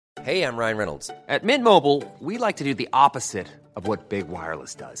Hey, I'm Ryan Reynolds. At Mint Mobile, we like to do the opposite of what Big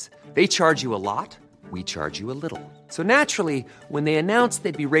Wireless does. They charge you a lot, we charge you a little. So naturally, when they announced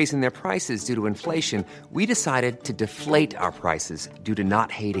they'd be raising their prices due to inflation, we decided to deflate our prices due to not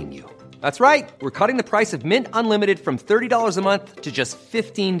hating you. That's right. We're cutting the price of Mint Unlimited from $30 a month to just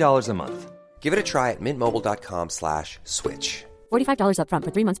 $15 a month. Give it a try at mintmobile.com/switch. $45 up front for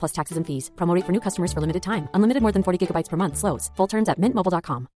 3 months plus taxes and fees. Promo rate for new customers for limited time. Unlimited more than 40 gigabytes per month. Slows full terms at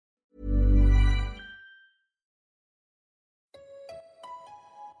mintmobile.com.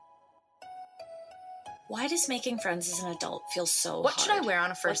 Why does making friends as an adult feel so What hard? should I wear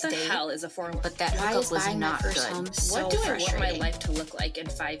on a first date? What the hell is a form? But that Why hookup is was buying my not first good. home so What do I want my frustrating? life to look like in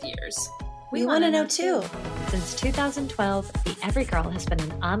 5 years? We want to know too. Since 2012, the Every Girl has been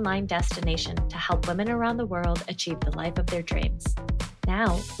an online destination to help women around the world achieve the life of their dreams.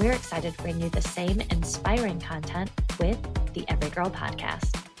 Now, we're excited to bring you the same inspiring content with the Every Girl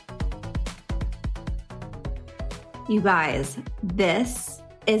podcast. You guys, this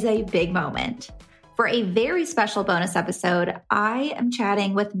is a big moment. For a very special bonus episode, I am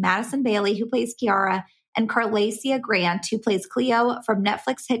chatting with Madison Bailey, who plays Kiara, and Carlacia Grant, who plays Cleo from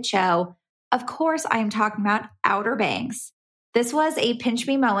Netflix hit show. Of course, I am talking about Outer Banks. This was a pinch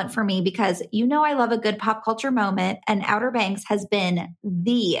me moment for me because you know I love a good pop culture moment, and Outer Banks has been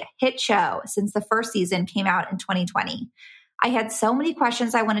the hit show since the first season came out in 2020. I had so many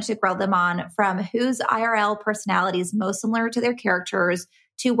questions I wanted to grill them on, from whose IRL personality is most similar to their characters,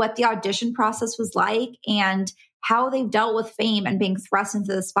 to what the audition process was like, and how they've dealt with fame and being thrust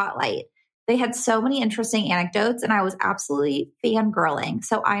into the spotlight. They had so many interesting anecdotes, and I was absolutely fangirling.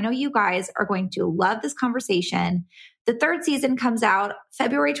 So I know you guys are going to love this conversation. The third season comes out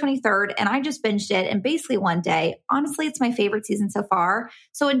February 23rd, and I just binged it in basically one day. Honestly, it's my favorite season so far.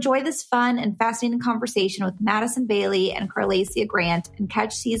 So enjoy this fun and fascinating conversation with Madison Bailey and Carlacia Grant, and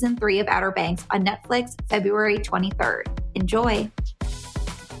catch season 3 of Outer Banks on Netflix February 23rd. Enjoy.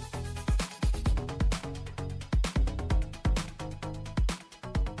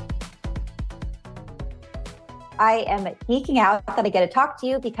 I am geeking out that I get to talk to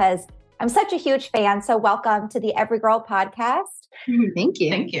you because I'm such a huge fan. So welcome to the Every Girl podcast. Thank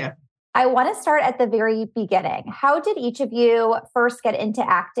you. Thank you. I want to start at the very beginning. How did each of you first get into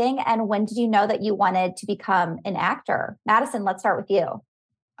acting, and when did you know that you wanted to become an actor? Madison, let's start with you.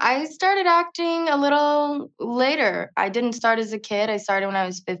 I started acting a little later. I didn't start as a kid. I started when I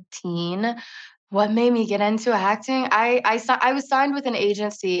was 15. What made me get into acting? I was signed with an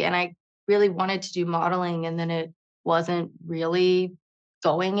agency, and I really wanted to do modeling, and then it wasn't really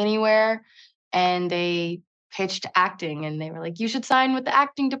going anywhere. And they pitched acting, and they were like, you should sign with the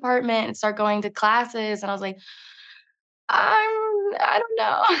acting department and start going to classes. And I was like, I don't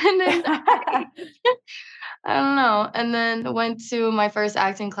know. And then I don't know. And then went to my first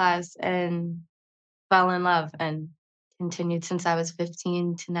acting class and fell in love, and continued since I was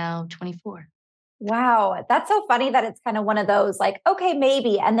 15 to now 24. Wow. That's so funny that it's kind of one of those like, okay,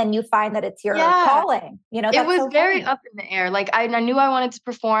 maybe. And then you find that it's your calling. You know, it was so very funny. up in the air. Like I knew I wanted to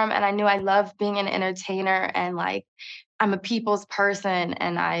perform, and I knew I loved being an entertainer, and like I'm a people's person,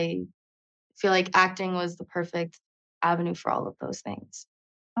 and I feel like acting was the perfect avenue for all of those things.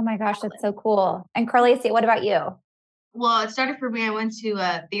 Oh my gosh, that's so cool. And Carlacia, what about you? Well, it started for me. I went to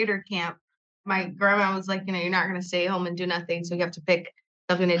a theater camp. My grandma was like, you're not going to stay home and do nothing, so you have to pick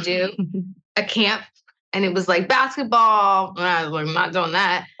something to do. A camp, and it was like basketball, and I was like, I'm not doing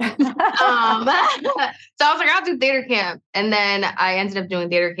that. So I was like, I'll do theater camp. And then I ended up doing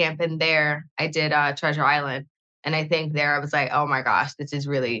theater camp, and there I did Treasure Island. And I think there I was like, oh my gosh, this is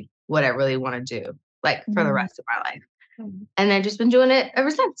really what I really want to do, like for the rest of my life. And I've just been doing it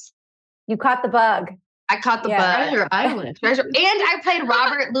ever since. You caught the bug. I caught the bug. Treasure Island. And I played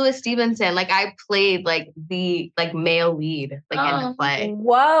Robert Louis Stevenson. Like I played like the male lead in the play.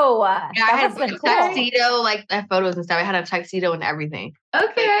 Whoa. Yeah, I had a tuxedo, like I had photos and stuff. I had a tuxedo and everything.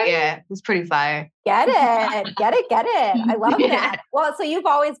 Okay. Yeah, it was pretty fire. Get it. Get it. I love that. Well, so you've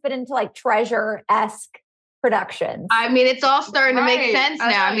always been into like treasure-esque productions. I mean, it's all starting to make sense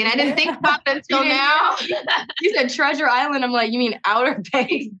now. I mean, I didn't think about that until now. You said Treasure Island. I'm like, you mean Outer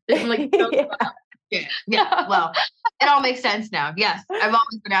Banks? I'm like, yeah. Well, it all makes sense now. Yes, I've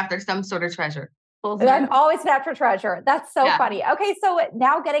always been after some sort of treasure. I'm always been after treasure. That's so funny. Okay, so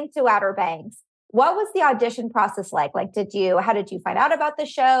now getting to Outer Banks, what was the audition process like? Like, how did you find out about the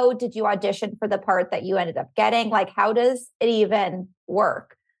show? Did you audition for the part that you ended up getting? Like, how does it even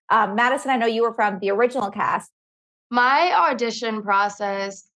work? Madison, I know you were from the original cast. My audition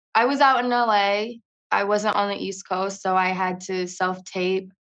process, I was out in LA. I wasn't on the East Coast, so I had to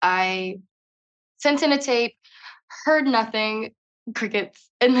self-tape. I sent in a tape, heard nothing, crickets.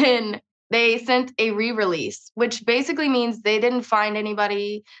 And then they sent a re-release, which basically means they didn't find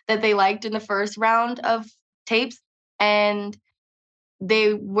anybody that they liked in the first round of tapes. And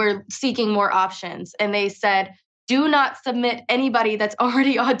they were seeking more options. And they said, do not submit anybody that's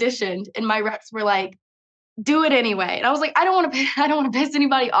already auditioned. And my reps were like, do it anyway. And I was like, I don't want to piss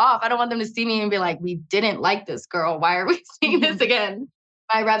anybody off. I don't want them to see me and be like, we didn't like this girl. Why are we seeing this again?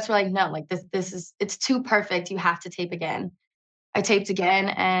 My reps were like, no, like it's too perfect. You have to tape again. I taped again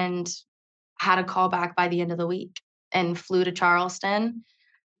and had a call back by the end of the week and flew to Charleston.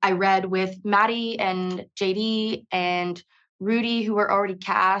 I read with Maddie and JD and Rudy, who were already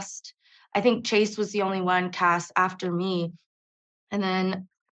cast. I think Chase was the only one cast after me. And then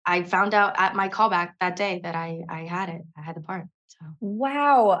I found out at my callback that day that I had it. I had the part. So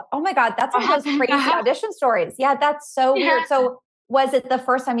wow. Oh my God. That's one of those crazy audition stories. Yeah, that's so weird. So was it the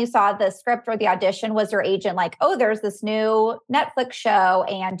first time you saw the script or the audition? Was your agent like, oh, there's this new Netflix show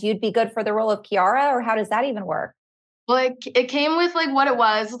and you'd be good for the role of Kiara? Or how does that even work? Well, it came with like what it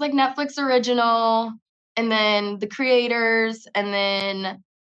was. It was like Netflix original and then the creators and then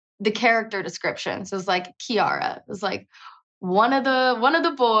the character description. So it was like Kiara. It was like one of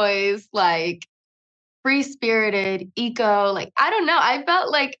the boys, like free-spirited, eco, like, I don't know. I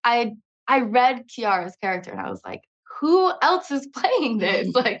felt like I read Kiara's character and I was like, who else is playing this?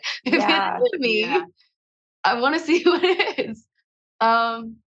 Like, if it's me, I want to see who it is.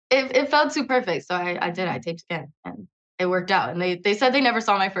 It felt too perfect. So I did. I taped again and it worked out. And they said they never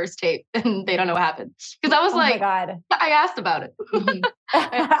saw my first tape and they don't know what happened. Because I was like, my God. I asked about it.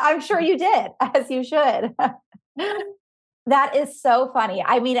 I'm sure you did, as you should. That is so funny.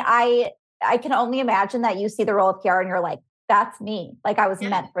 I mean, I can only imagine that you see the role of Kiara and you're like, that's me. Like I was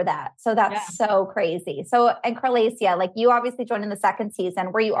meant for that. So that's so crazy. So, and Carlacia, like you obviously joined in the second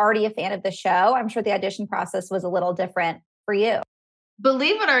season. Were you already a fan of the show? I'm sure the audition process was a little different for you.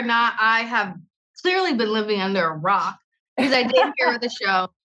 Believe it or not, I have clearly been living under a rock because I did hear the show.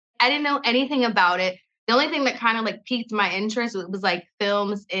 I didn't know anything about it. The only thing that kind of like piqued my interest was like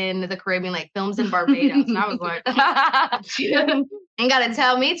films in the Caribbean, like films in Barbados. And I was like, ain't got to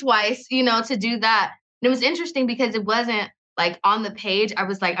tell me twice, to do that. And it was interesting because it wasn't like on the page. I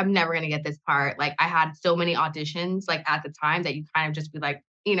was like, I'm never going to get this part. Like I had so many auditions like at the time that you kind of just be like,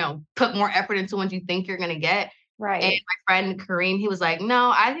 put more effort into what you think you're going to get. Right. And my friend Kareem, he was like,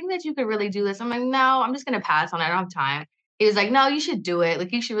 no, I think that you could really do this. I'm like, no, I'm just going to pass on it. I don't have time. He was like, no, you should do it.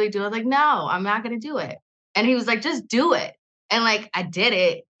 Like, you should really do it. I was like, no, I'm not going to do it. And he was like, just do it. And like, I did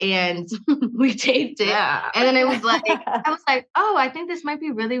it and we taped it. Yeah. And then it was like, I was like, oh, I think this might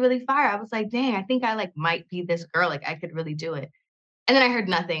be really, really fire. I was like, dang, I think I like might be this girl. Like I could really do it. And then I heard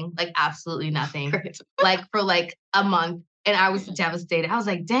nothing, like absolutely nothing, like for like a month. And I was devastated. I was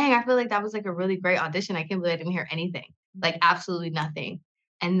like, dang, I feel like that was like a really great audition. I can't believe I didn't hear anything, like absolutely nothing.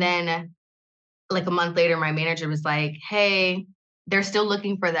 And then like a month later, my manager was like, hey, they're still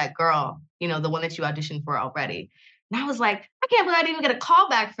looking for that girl, the one that you auditioned for already. And I was like, I can't believe I didn't even get a call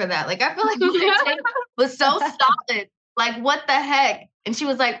back for that. Like, I feel like my tape was so solid. Like, what the heck? And she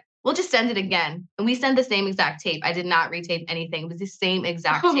was like, we'll just send it again. And we sent the same exact tape. I did not retape anything. It was the same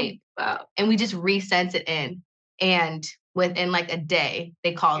exact tape. Wow. And we just resent it in. And within like a day,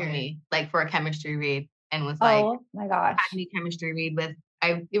 they called me like for a chemistry read and was like, oh my gosh, I need chemistry read with,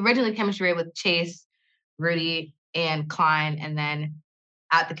 I originally chemistry read with Chase, Rudy, and Klein. And then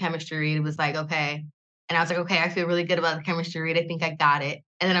at the chemistry read, it was like, okay. And I was like, okay, I feel really good about the chemistry read. I think I got it.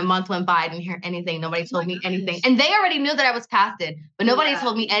 And then a month went by. I didn't hear anything. Nobody told me anything. And they already knew that I was casted, but nobody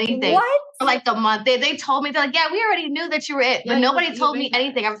told me anything. What? For like the month. They told me, they're like, yeah, we already knew that you were it. But nobody told me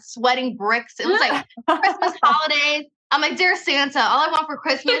anything. I was sweating bricks. It was like Christmas holidays. I'm like, dear Santa, all I want for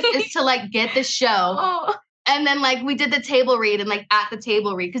Christmas is to like get the show. Oh. And then like we did the table read and like at the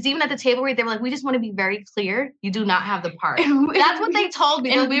table read, because even at the table read, they were like, we just want to be very clear. You do not have the part. That's what they told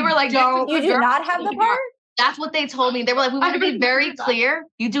me. And we were like, you do not have the part? That's what they told me. They were like, we want to be very clear.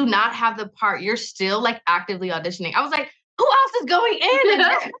 You do not have the part. You're still like actively auditioning. I was like, who else is going in?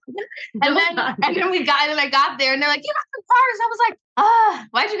 And then I got there and they're like, you got the part. I was like,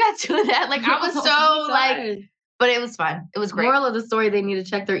 why'd you guys do that? Like I was so like, but it was fun. It was great. Moral of the story, they need to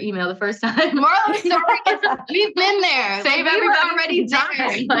check their email the first time. Moral of the story is we've been there. Save like, we were already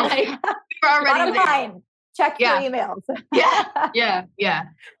there. Like, we were already there. Line. Check your emails. Yeah.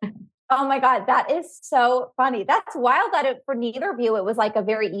 Oh my God, that is so funny. That's wild that for neither of you, it was like a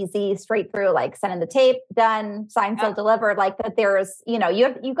very easy, straight through, like sending the tape, done, signed, sealed, delivered. Like that there's, you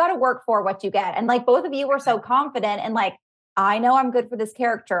got to work for what you get. And like both of you were so confident and like, I know I'm good for this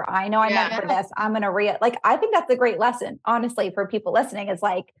character. I know I'm meant for this. I'm going to I think that's a great lesson, honestly, for people listening is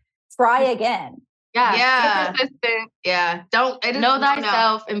like, try again. Yeah. Be persistent. Yeah. Know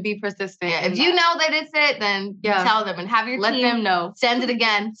thyself and be persistent. Yeah. If you know that it's it, then tell them and have your let team them know. Send it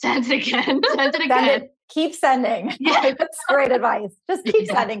again. Send it again. Send it again. Keep sending. Yeah. That's great advice. Just keep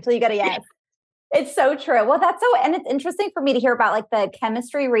sending till you get a yes. It's so true. Well, and it's interesting for me to hear about like the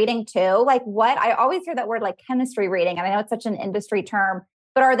chemistry reading too. Like I always hear that word like chemistry reading, and I know it's such an industry term,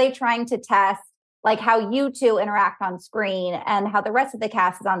 but are they trying to test like how you two interact on screen and how the rest of the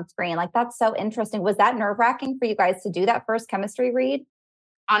cast is on screen? Like, that's so interesting. Was that nerve-wracking for you guys to do that first chemistry read?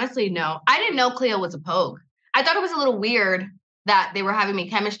 Honestly, no. I didn't know Cleo was a Pogue. I thought it was a little weird that they were having me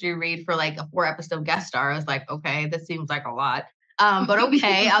chemistry read for like a 4-episode guest star. I was like, okay, this seems like a lot. But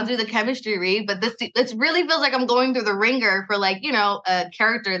okay, I'll do the chemistry read. But this really feels like I'm going through the ringer for like, a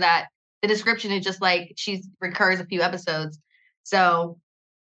character that the description is just like she recurs a few episodes. So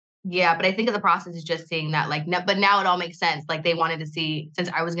yeah, but I think of the process is just seeing that but now it all makes sense. Like they wanted to see, since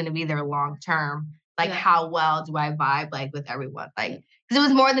I was going to be there long term, like how well do I vibe like with everyone? Like, because it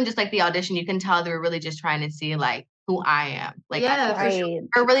was more than just like the audition. You can tell they were really just trying to see like who I am. Like,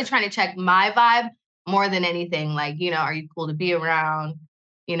 they're really trying to check my vibe more than anything. Like, are you cool to be around?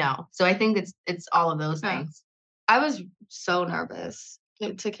 So I think it's all of those things. I was so nervous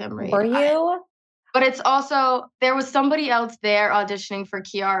to Kim read. Were you? But it's also, there was somebody else there auditioning for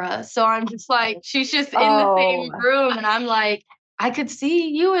Kiara. So I'm just like, she's just in the same room. And I'm like, I could see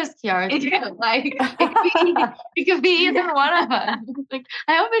you as Kiara. Like, it could be either one of us. Like,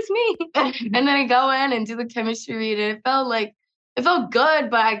 I hope it's me. And then I go in and do the chemistry read. And it felt good,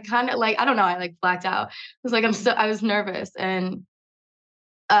 but I kind of like, I don't know, I like blacked out. It was like, I was nervous. And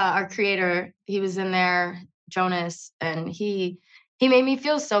our creator, he was in there, Jonas, and he made me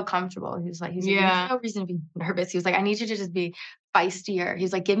feel so comfortable. He was like, there's no reason to be nervous. He was like, I need you to just be feistier.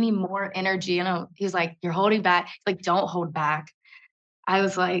 He's like, give me more energy. He's like, you're holding back. He's like, don't hold back. I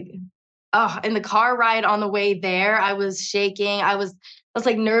was like, in the car ride on the way there, I was shaking. I was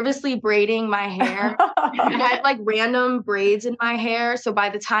like nervously braiding my hair. I had like random braids in my hair. So by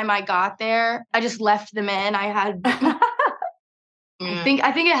the time I got there, I just left them in. I had, I think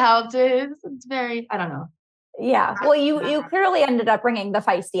it helped. It's very, I don't know. Yeah. Well, you clearly ended up bringing the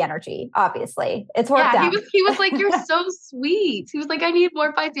feisty energy, obviously. It's worked out. He was like, you're so sweet. He was like, I need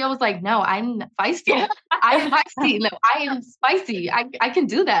more feisty. I was like, no, I'm feisty. I'm feisty. No, I am spicy. I can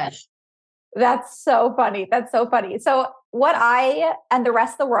do that. That's so funny. That's so funny. So what I and the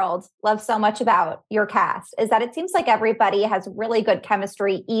rest of the world love so much about your cast is that it seems like everybody has really good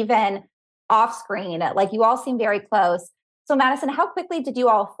chemistry, even off screen. Like you all seem very close. So Madison, how quickly did you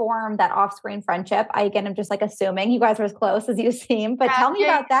all form that off-screen friendship? I'm just like assuming you guys are as close as you seem, but tell me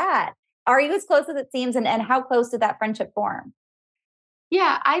about that. Are you as close as it seems? And how close did that friendship form?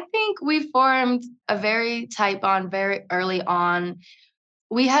 Yeah, I think we formed a very tight bond very early on.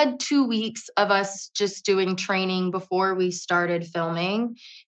 We had 2 weeks of us just doing training before we started filming.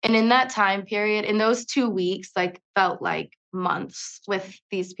 And in that time period, in those 2 weeks, like felt like months with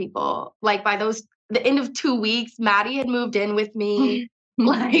these people. Like by the end of 2 weeks, Maddie had moved in with me.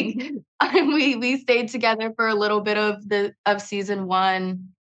 We stayed together for a little bit of season 1.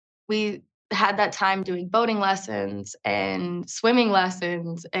 We had that time doing boating lessons and swimming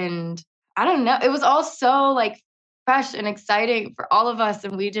lessons. And I don't know, it was all so like fresh and exciting for all of us.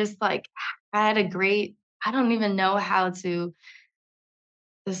 And we just like had a great, I don't even know how to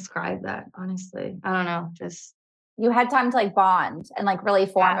describe that, honestly. I don't know, just. You had time to like bond and like really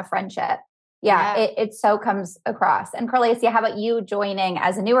form a friendship. Yeah. It so comes across. And Carlacia, how about you joining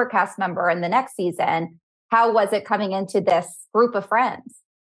as a newer cast member in the next season? How was it coming into this group of friends?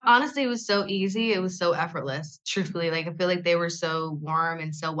 Honestly, it was so easy. It was so effortless. Truthfully, like I feel like they were so warm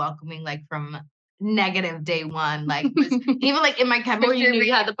and so welcoming, like from negative day one. Like even like in my chemistry, before you knew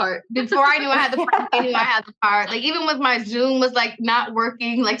you had the part. Before I knew I had the part, they knew I had the part. Like even with my Zoom was like not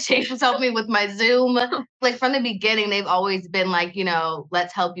working. Like Chase was helping me with my Zoom. Like from the beginning, they've always been like,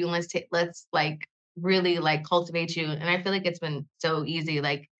 let's help you and let's like really like cultivate you. And I feel like it's been so easy.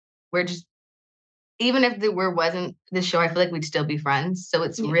 Like we're just, even if wasn't this show, I feel like we'd still be friends. So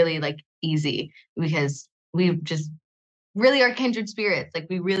it's really like easy because we just really are kindred spirits. Like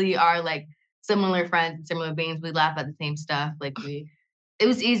we really are like similar friends and similar beings. We laugh at the same stuff. Like it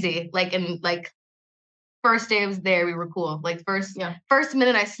was easy. Like, and like first day I was there, we were cool. Like first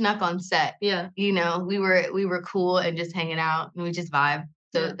minute I snuck on set. Yeah. We were cool and just hanging out and we just vibe.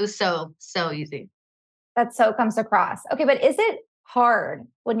 So it was so easy. That so comes across. Okay. But is it hard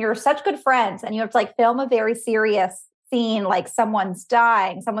when you're such good friends and you have to like film a very serious scene, like someone's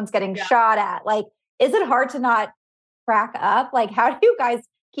dying, someone's getting shot at? Like, is it hard to not crack up? Like, how do you guys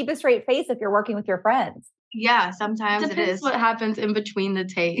keep a straight face if you're working with your friends? Yeah, sometimes it Depends is. what happens in between the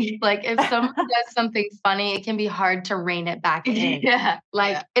takes. Like if someone does something funny, it can be hard to rein it back in. Yeah.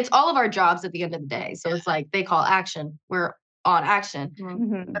 Like it's all of our jobs at the end of the day. So it's like they call action. We're on action.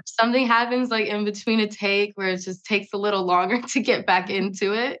 Mhm. If something happens like in between a take where it just takes a little longer to get back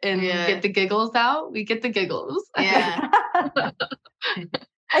into it and get the giggles out, we get the giggles. Yeah.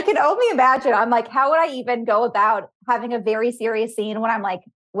 I can only imagine. I'm like, how would I even go about having a very serious scene when I'm like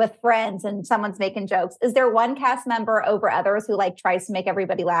with friends and someone's making jokes? Is there one cast member over others who like tries to make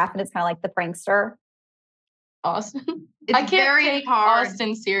everybody laugh and it's kind of like the prankster? Austin. It's I can't very take hard.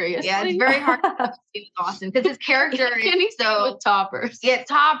 Austin seriously. Yeah, it's very hard to see with Austin because his character is so with Toppers. Yeah,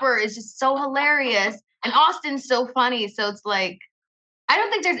 Topper is just so hilarious, and Austin's so funny. So it's like I don't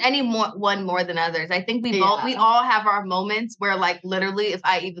think there's any one more than others. I think we all have our moments where like literally if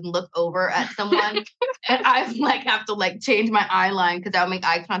I even look over at someone and I like have to like change my eye line because I'll make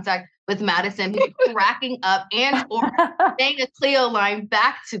eye contact with Madison who's cracking up and or saying a Cleo line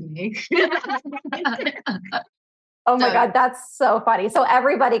back to me. Oh my God, that's so funny. So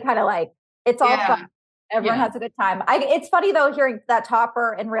everybody kind of like, it's all fun. Everyone has a good time. It's funny though, hearing that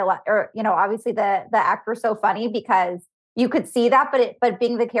Topper in real life, or, you know, obviously the actor's so funny because you could see that, but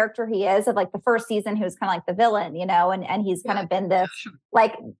being the character he is of like the first season, he was kind of like the villain, you know, and he's kind of been this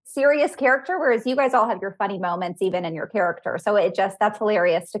like serious character, whereas you guys all have your funny moments even in your character. So that's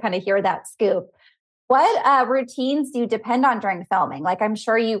hilarious to kind of hear that scoop. What routines do you depend on during filming? Like, I'm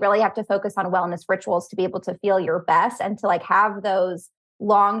sure you really have to focus on wellness rituals to be able to feel your best and to like have those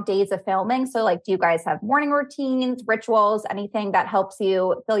long days of filming. So like, do you guys have morning routines, rituals, anything that helps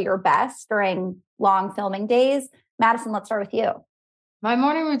you feel your best during long filming days? Madison, let's start with you. My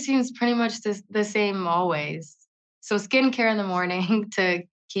morning routine is pretty much the same always. So skincare in the morning to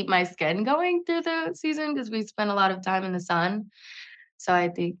keep my skin going through the season because we spend a lot of time in the sun. So I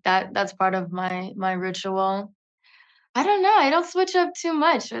think that's part of my ritual. I don't know. I don't switch up too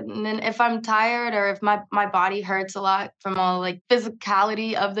much. And then if I'm tired or if my body hurts a lot from all like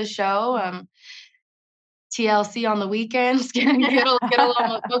physicality of the show, TLC on the weekends, get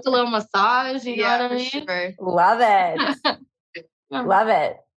a little massage. You know what I mean? Sure. Love it. Love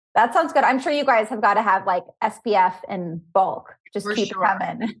it. That sounds good. I'm sure you guys have got to have like SPF in bulk. Just keep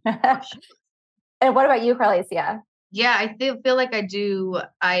coming. And what about you, Carlacia? Yeah, I feel like I do.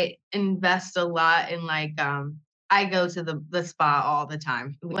 I invest a lot in like, I go to the spa all the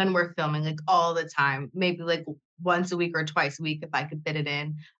time when we're filming, like all the time, maybe like once a week or twice a week if I could fit it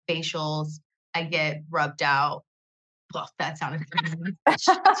in. Facials, I get rubbed out. Well, that sounded crazy.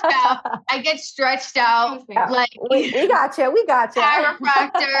 Stretched out. I get stretched out. Like we got you. We got you.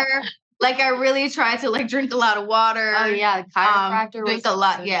 Chiropractor. Like I really try to like drink a lot of water. Oh yeah, chiropractor. Drink a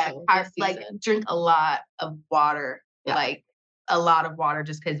lot. Yeah, like drink a lot of water. Yeah. Like a lot of water,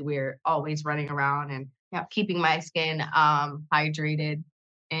 just because we're always running around and keeping my skin hydrated.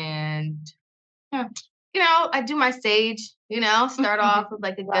 And you know, I do my sage. You know, start off with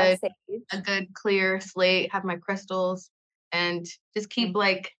like a good clear slate. Have my crystals and just keep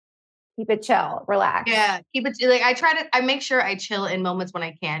it chill, relax. Yeah, keep it like I make sure I chill in moments when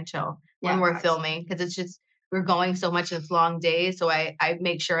I can chill when we're filming because it's just we're going so much in this long day. So I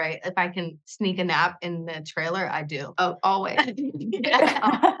make sure if I can sneak a nap in the trailer, I do. Oh, always.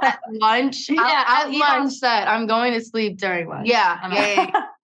 At lunch. At lunch set. I'm going to sleep during lunch. Yeah.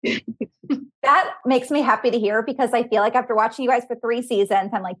 That makes me happy to hear because I feel like after watching you guys for 3 seasons,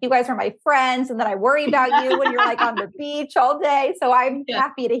 I'm like, you guys are my friends. And then I worry about you when you're like on the beach all day. So I'm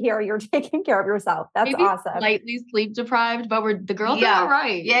happy to hear you're taking care of yourself. That's maybe awesome. Slightly sleep deprived, but the girls are all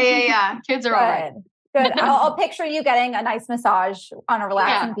right. Yeah. Kids are all right. Good. I'll picture you getting a nice massage on a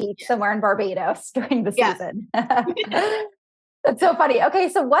relaxing beach somewhere in Barbados during the season. That's so funny. Okay.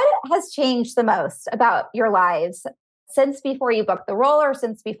 So what has changed the most about your lives since before you booked the role or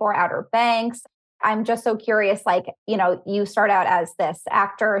since before Outer Banks? I'm just so curious, like, you know, you start out as this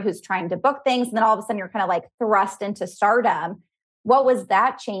actor who's trying to book things, and then all of a sudden you're kind of like thrust into stardom. What was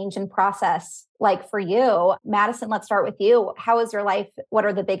that change in process like for you? Madison, let's start with you. How is your life? What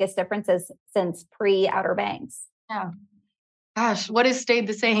are the biggest differences since pre-Outer Banks? Yeah. Gosh, what has stayed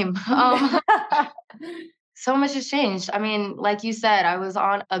the same? So much has changed. I mean, like you said, I was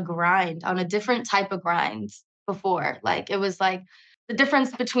on a different type of grind before. Like it was like the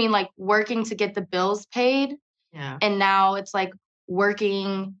difference between like working to get the bills paid and now it's like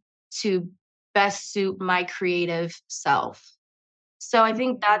working to best suit my creative self. So I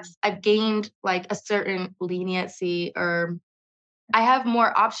think I've gained like a certain leniency, or I have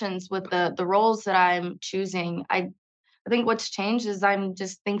more options with the roles that I'm choosing. I think what's changed is I'm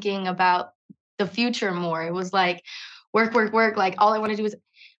just thinking about the future more. It was like work. Like all I want to do is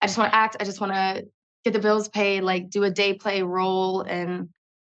I just want to act. I just want to get the bills paid, like do a day play role and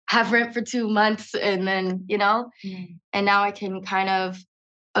have rent for 2 months. And then, and now I can kind of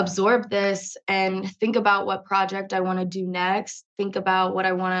absorb this and think about what project I want to do next. Think about what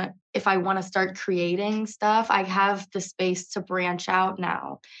if I want to start creating stuff, I have the space to branch out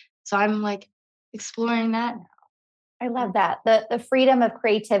now. So I'm like exploring that now. I love that. The freedom of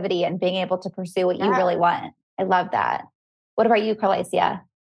creativity and being able to pursue what you really want. I love that. What about you, Carlacia?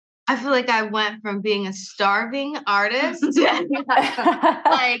 I feel like I went from being a starving artist,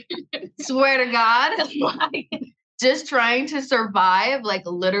 like, swear to God, like, just trying to survive, like,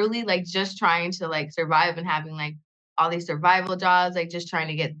 literally, like, just trying to, like, survive and having, like, all these survival jobs, like, just trying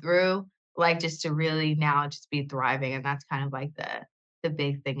to get through, like, just to really now just be thriving. And that's kind of, like, the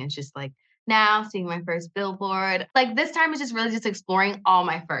big thing is just, like, now seeing my first billboard. Like, this time is just really just exploring all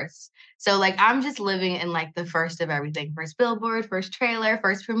my firsts. So, like, I'm just living in, like, the first of everything. First billboard, first trailer,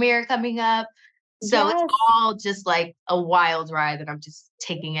 first premiere coming up. So It's all just, like, a wild ride that I'm just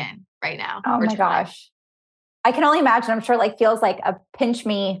taking in right now. Oh, my gosh. I can only imagine. I'm sure, like, feels like a pinch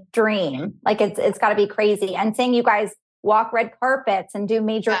me dream. Like, it's got to be crazy. And seeing you guys walk red carpets and do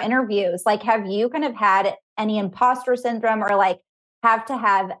major interviews, like, have you kind of had any imposter syndrome or, like, have to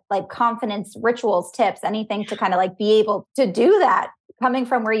have, like, confidence rituals, tips, anything to kind of, like, be able to do that coming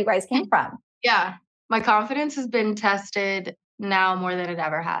from where you guys came from? Yeah. My confidence has been tested now more than it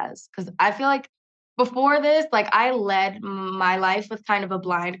ever has. Because I feel like before this, like, I led my life with kind of a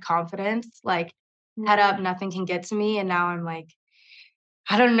blind confidence, like, head up, nothing can get to me. And now I'm like,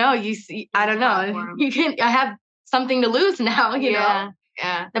 I don't know. I don't know. I have something to lose now, you know?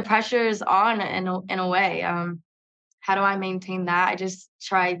 Yeah. The pressure is on in a way. How do I maintain that? I just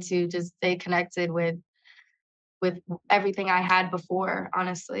try to just stay connected with everything I had before,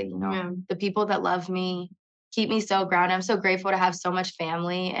 honestly. The people that love me keep me so grounded. I'm so grateful to have so much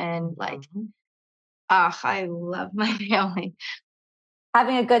family and, like, I love my family.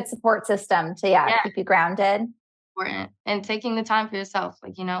 Having a good support system to keep you grounded. Important. And taking the time for yourself.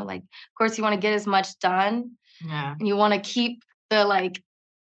 Like, like, of course you want to get as much done. Yeah. And you want to keep the, like,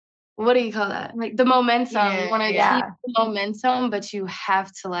 what do you call that? Like, the momentum. You want to keep the momentum, but you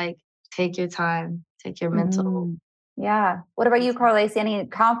have to, like, take your time, take your mental. Yeah. What about you, Carlacia? Any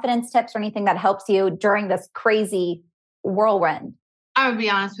confidence tips or anything that helps you during this crazy whirlwind? I would be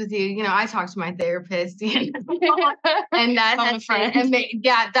honest with you. I talk to my therapist, and that's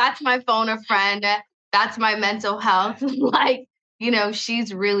that's my phone a friend. That's my mental health. Like,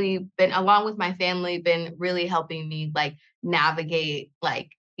 she's really been, along with my family, been really helping me, like, navigate, like,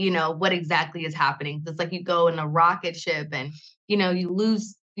 what exactly is happening. It's like you go in a rocket ship and, you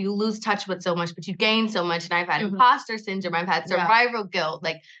lose touch with so much, but you gain so much. And I've had imposter syndrome. I've had survival guilt.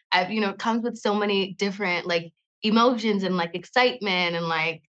 Like, it comes with so many different, like, emotions and, like, excitement and,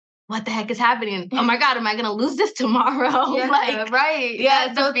 like, what the heck is happening? Oh my God, am I going to lose this tomorrow? Yeah, like, right.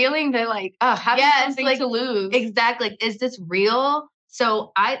 Yeah. So feeling that, like, having something like, to lose. Exactly. Like, is this real?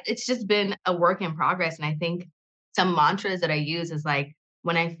 So it's just been a work in progress. And I think some mantras that I use is, like,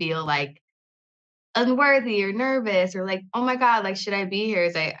 when I feel, like, unworthy or nervous or, like, oh my God, like, should I be here?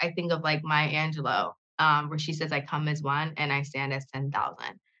 Is I think of, like, Maya Angelou, where she says, I come as one and I stand as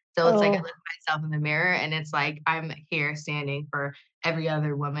 10,000. So it's like I look at myself in the mirror and it's like I'm here standing for every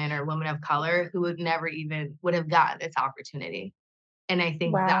other woman or woman of color who would never even would have gotten this opportunity. And I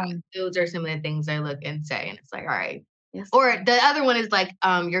think that those are some of the things I look and say, and it's like, all right. Yes. Or the other one is like,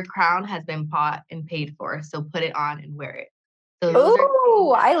 your crown has been bought and paid for, so put it on and wear it.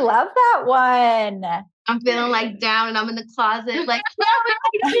 So I love that one. I'm feeling, like, down and I'm in the closet, like, no,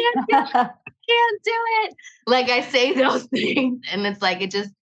 I can't do it. Like, I say those things and it's like, it just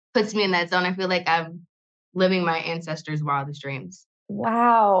puts me in that zone. I feel like I'm living my ancestors' wildest dreams.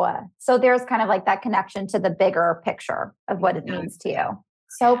 Wow. So there's kind of, like, that connection to the bigger picture of what it means to you.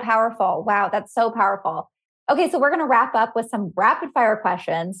 So powerful. Wow. That's so powerful. Okay. So we're going to wrap up with some rapid fire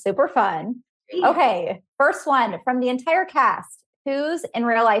questions. Super fun. Okay. First one, from the entire cast, whose in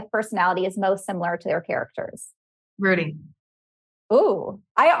real life personality is most similar to their characters? Rudy. Ooh,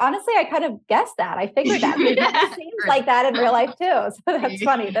 I kind of guessed that. I figured that. It seems like that in real life too. So that's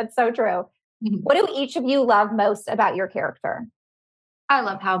funny. That's so true. What do each of you love most about your character? I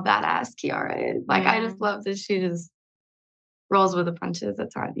love how badass Kiara is. Like, I just love that she just rolls with the punches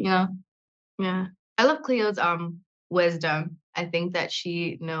at times, Yeah. I love Cleo's wisdom. I think that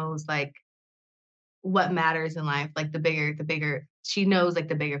she knows, like, what matters in life, like the bigger, she knows, like,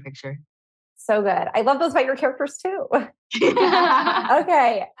 the bigger picture. So good. I love those about your characters too.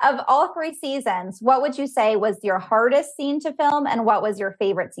 Okay. Of all 3 seasons, what would you say was your hardest scene to film and what was your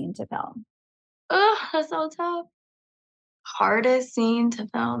favorite scene to film? Oh, that's so tough. hardest scene to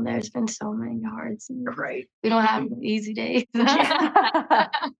film. There's been so many hard scenes. Right. We don't have easy days.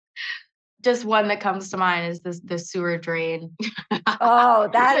 Just one that comes to mind is the sewer drain. Oh,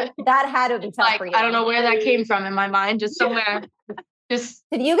 that had to be tough for you. I don't know where that came from in my mind, just somewhere. Did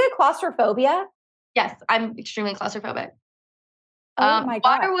you get claustrophobia? Yes, I'm extremely claustrophobic. Oh my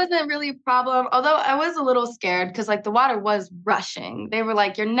God. Water wasn't really a problem, although I was a little scared because like the water was rushing. They were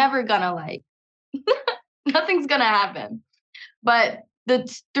like, you're never gonna like, nothing's gonna happen. But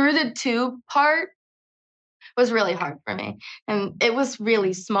through the tube part was really hard for me. And it was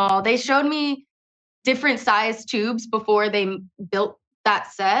really small. They showed me different size tubes before they built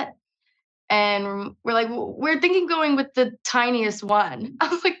that set. And we're like, we're thinking going with the tiniest one. I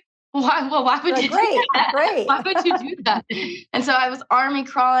was like, why would you do that? Great. Why would you do that? And so I was army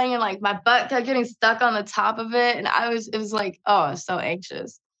crawling and like my butt kept getting stuck on the top of it. And it was like, oh, I was so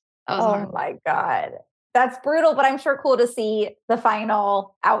anxious. My God. That's brutal, but I'm sure cool to see the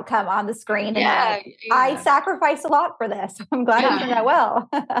final outcome on the screen. Yeah, I sacrificed a lot for this. I'm glad it turned out well.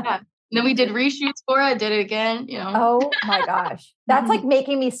 And then we did reshoots for it. Did it again, Oh my gosh. That's like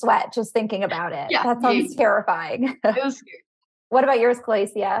making me sweat just thinking about it. Yeah, that sounds terrifying. It was scary. What about yours,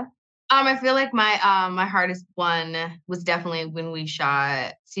 Carlacia? I feel like my hardest one was definitely when we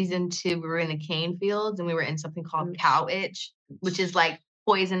shot season 2. We were in the cane fields and we were in something called cow itch, which is like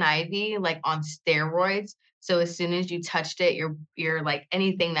poison ivy, like on steroids. So as soon as you touched it, you're like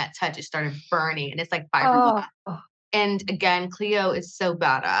anything that touched it started burning, and it's like fiberglass. And again, Cleo is so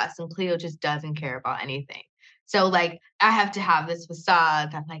badass, and Cleo just doesn't care about anything. So like I have to have this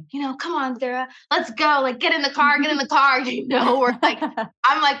facade that like, come on, Sarah, let's go. Like get in the car, or like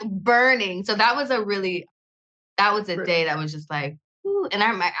I'm like burning. So that was a day that was just like, ooh, and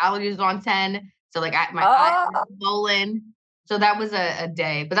my allergies were on 10. So like my eyes were swollen. So that was a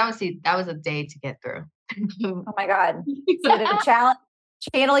day, but that was a day to get through. Oh my God. So to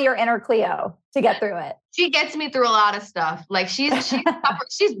channel your inner Cleo to get through it. She gets me through a lot of stuff. Like she's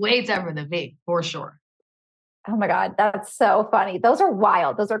way tougher than me, for sure. Oh my God. That's so funny. Those are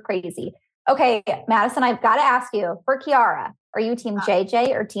wild. Those are crazy. Okay, Madison, I've got to ask you, for Kiara, are you team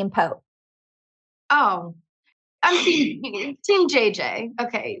JJ or team Pope? Oh, I'm team JJ.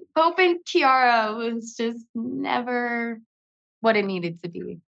 Okay. Pope and Kiara was just never what it needed to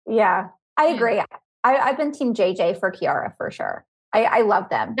be. Yeah, I agree. I've been team JJ for Kiara for sure. I love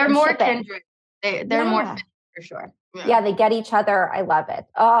them. They're more kindred. They're more kindred for sure. Yeah, they get each other. I love it.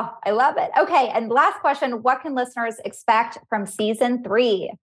 Oh, I love it. Okay, and last question. What can listeners expect from season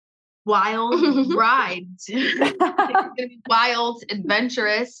 3? Wild rides. It's gonna be wild,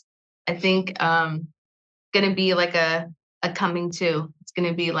 adventurous. I think gonna be like a coming to. It's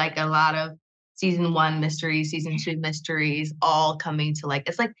gonna be like a lot of season 1 mysteries, season 2 mysteries, all coming to like,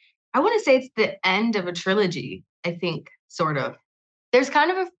 it's like, I want to say it's the end of a trilogy, I think, sort of. There's kind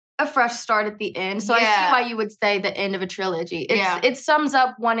of a fresh start at the end. So I see why you would say the end of a trilogy. It sums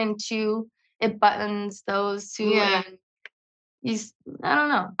up 1 and 2. It buttons those 2. Yeah. And I don't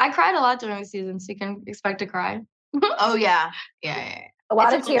know. I cried a lot during the season, so you can expect to cry. Oh, yeah. Yeah. A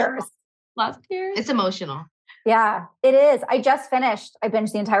lot of tears. Lots of tears. It's emotional. Yeah, it is. I just finished. I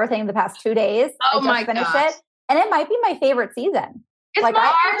binged the entire thing in the past 2 days. Oh, I just finished it. And it might be my favorite season. It's like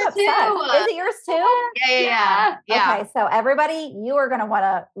yours too. Is it yours too? Yeah. Okay, so everybody, you are going to want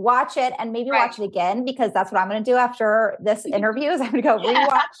to watch it and maybe watch it again, because that's what I'm going to do after this interview is I'm going to go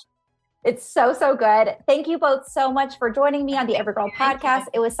rewatch. It's so, so good. Thank you both so much for joining me on the Every Girl podcast.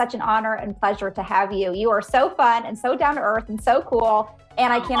 It was such an honor and pleasure to have you. You are so fun and so down to earth and so cool.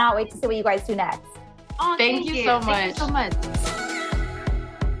 And I cannot wait to see what you guys do next. Oh, thank you so much. Thank you so much.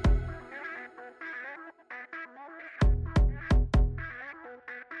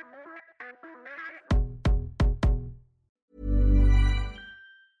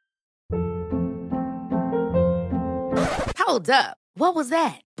 Hold up. What was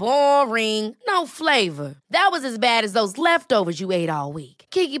that? Boring. No flavor. That was as bad as those leftovers you ate all week.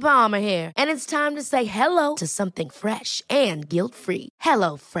 Keke Palmer here. And it's time to say hello to something fresh and guilt-free.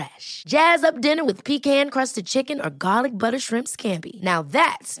 Hello Fresh. Jazz up dinner with pecan-crusted chicken or garlic butter shrimp scampi. Now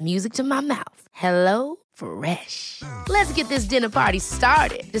that's music to my mouth. Hello Fresh. Let's get this dinner party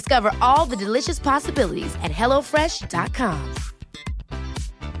started. Discover all the delicious possibilities at HelloFresh.com.